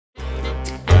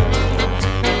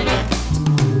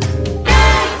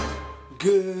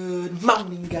Good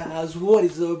morning, guys. What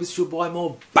is up? It's your boy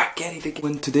Mo back at it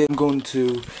again. Today I'm going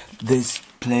to this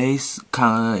place in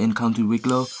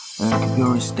co.wicklow,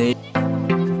 Kippure State.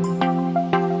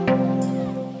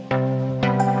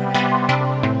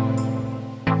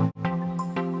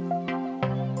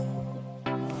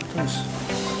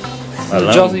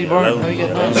 Jozzybyrne, how you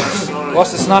getting on?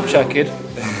 What's the Snapchat, kid?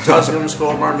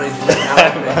 jozzybyrne.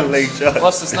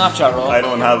 What's the Snapchat, Rob? I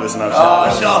don't have a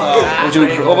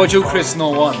Snapchat. What about you, Chris? No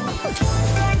one.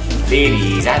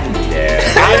 Ladies and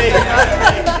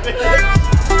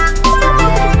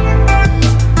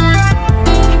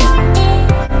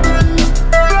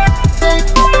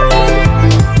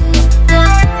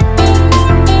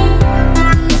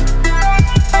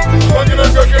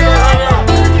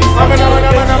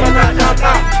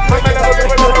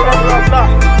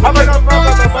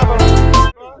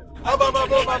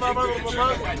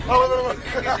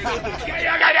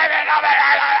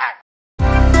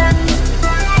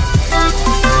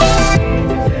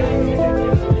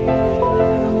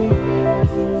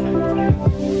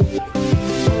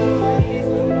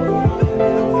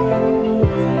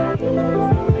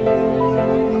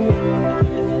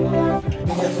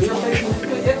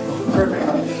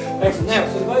Excellent. Now,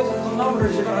 so the guys with the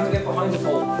chronometers, you're going to have to get behind the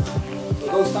pole. So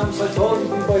those stamps I told you, be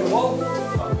by the wall. By the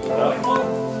wall.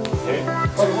 Okay.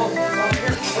 By the wall.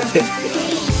 Here. That's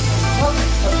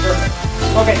perfect.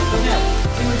 Okay, so now,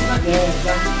 see what it's not. Yeah,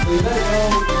 exactly. So you let it go.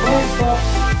 When it stops,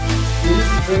 you use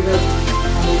the trigger,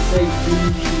 and they say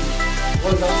BG.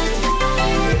 What does that say?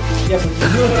 Yes, it's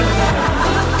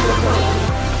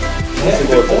Don't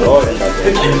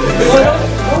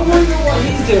worry about what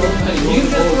he's doing. You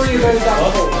just worry about that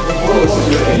hole.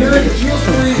 You're just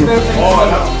worried about things.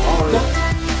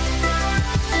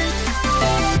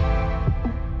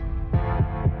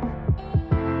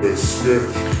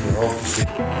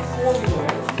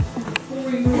 Before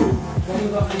we move, when you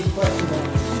got these questions on.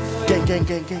 Gang.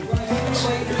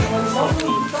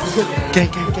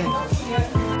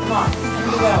 Come on,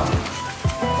 move out.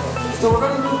 So we're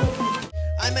going to move.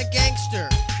 I'm a gangster.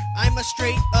 I'm a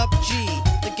straight up G.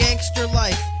 The gangster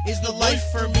life is the life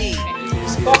for me.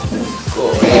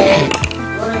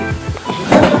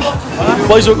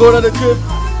 Boys, we're going on a trip.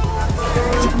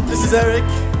 This is Eric.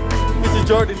 This is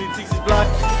Jordan. He thinks he's black.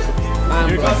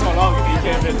 You're going so long, you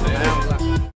can't fit it.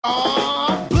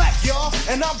 I'm black, y'all,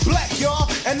 and I'm black, y'all,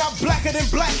 and I'm blacker than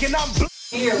black, and I'm black.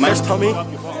 There's Tommy.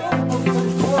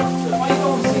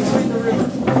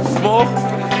 Mo.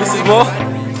 This is Mo.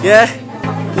 Yeah.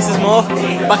 This is Mo,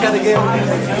 back at the game.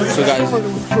 So guys,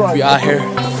 we are here.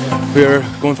 We're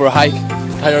going for a hike.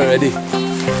 Tired already.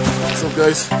 What's up,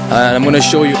 guys? And I'm gonna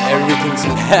show you everything.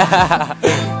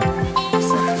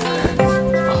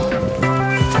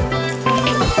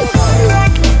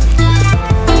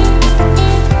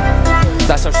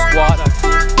 That's our squad.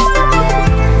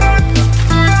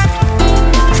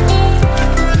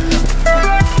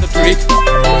 The freak.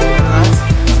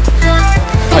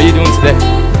 How you doing today?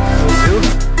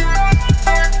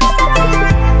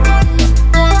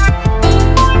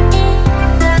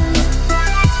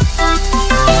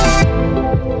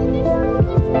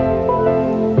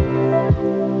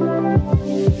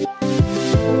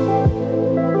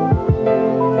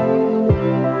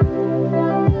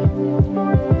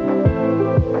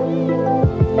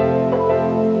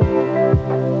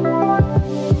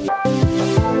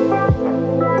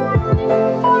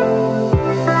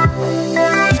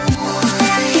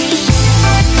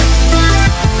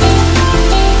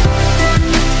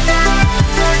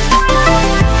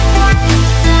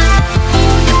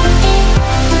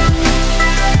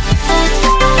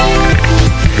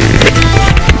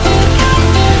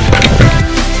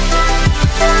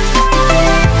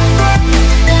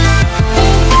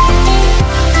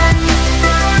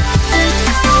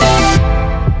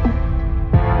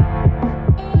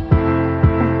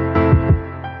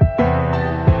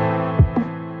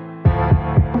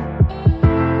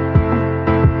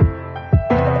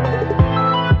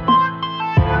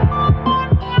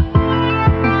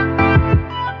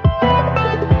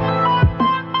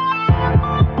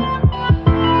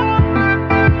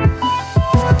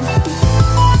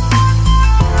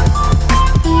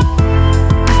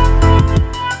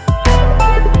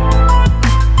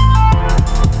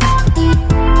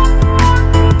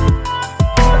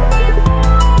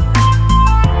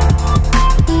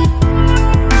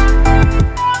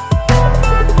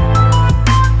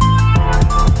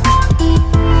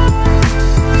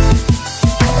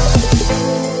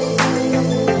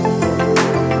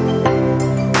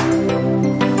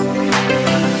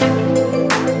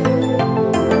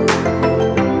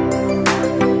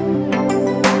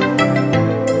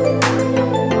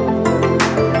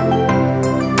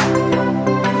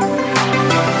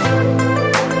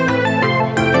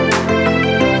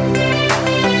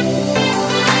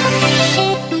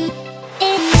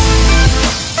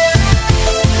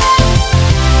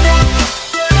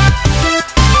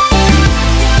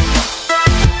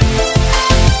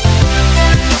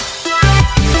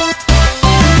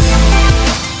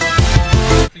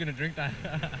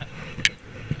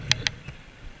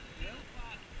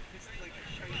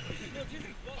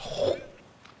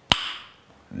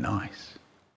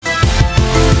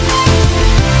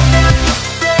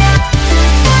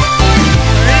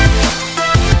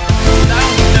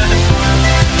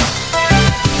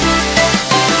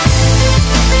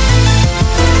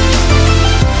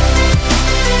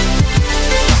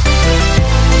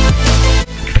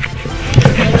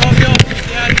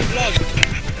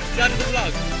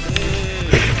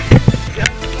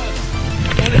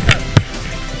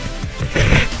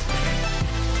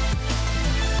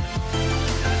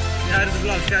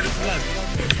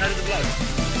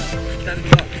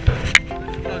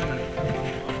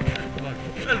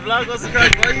 vlog, what's the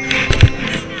crack, boys?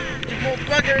 Keep on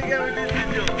back here again with this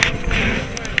video.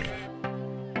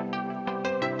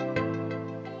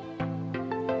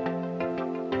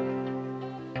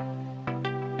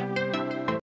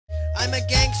 I'm a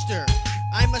gangster.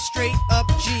 I'm a straight up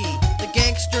G. The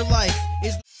gangster life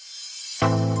is.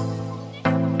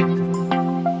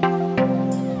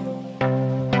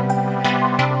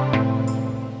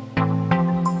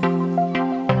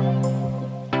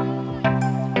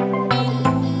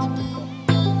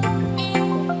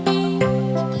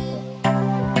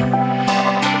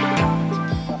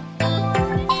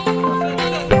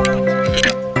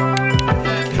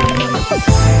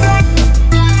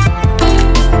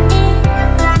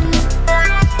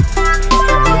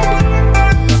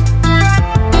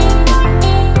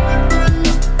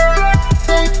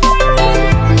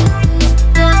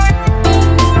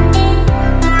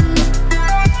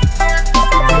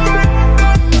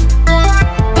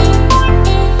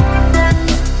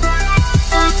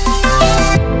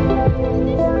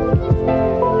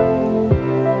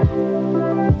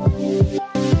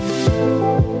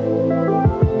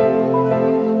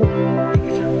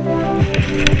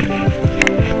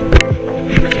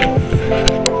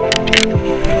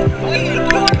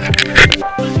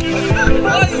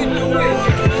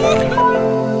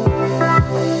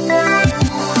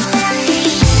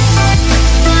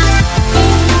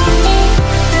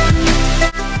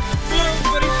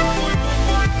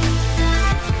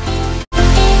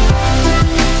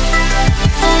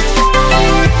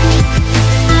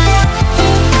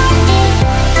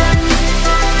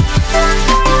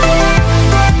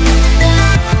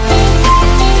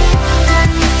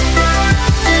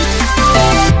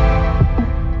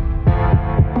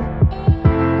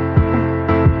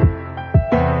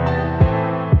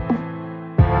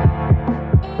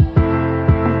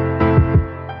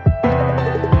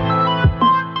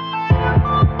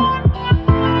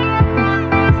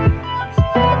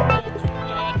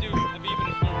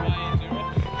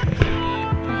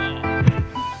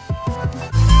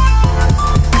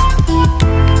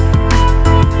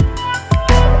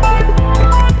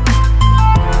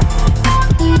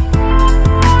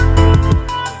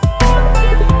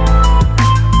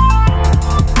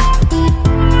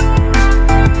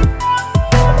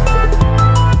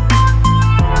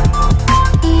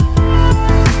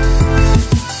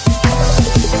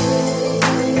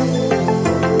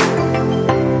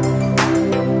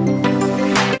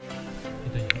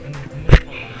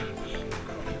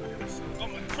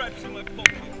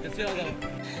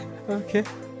 Okay.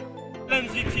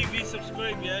 MZTV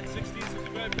subscribe, yeah? 16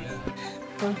 subscribers.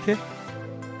 Okay.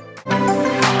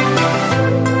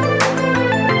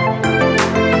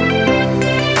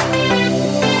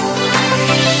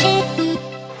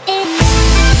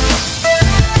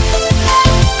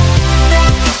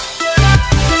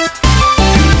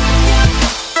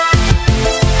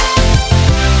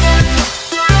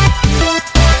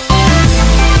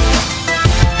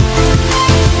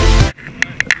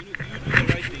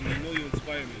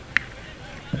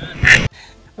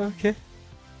 Okay.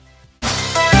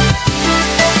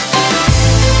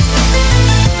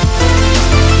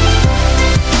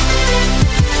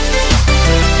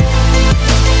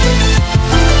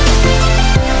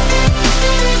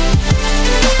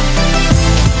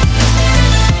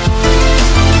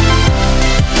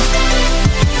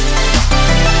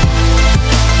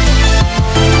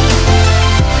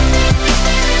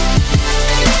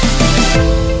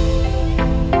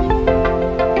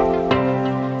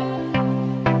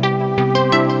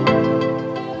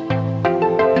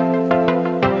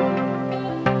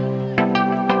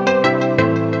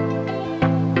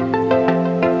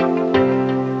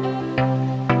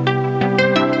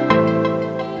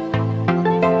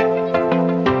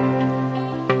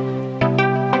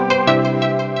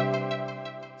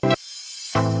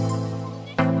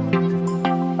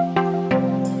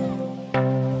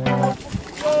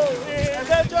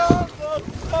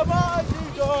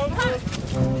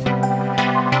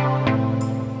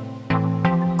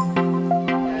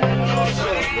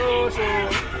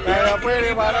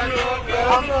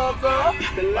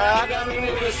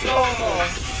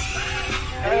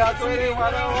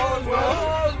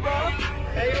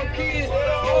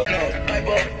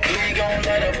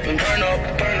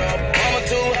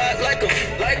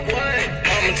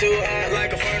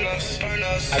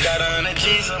 I got 100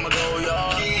 G's, I'ma go,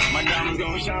 y'all. My diamonds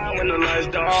gon' shine when the lights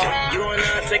dark. You and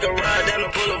I take a ride down the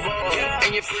boulevard,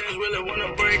 and your friends really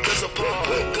wanna break us apart.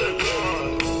 Good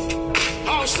Lord.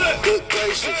 Oh shit, good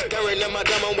gracious. Carrying my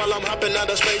diamond while I'm hopping out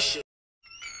of spaceship.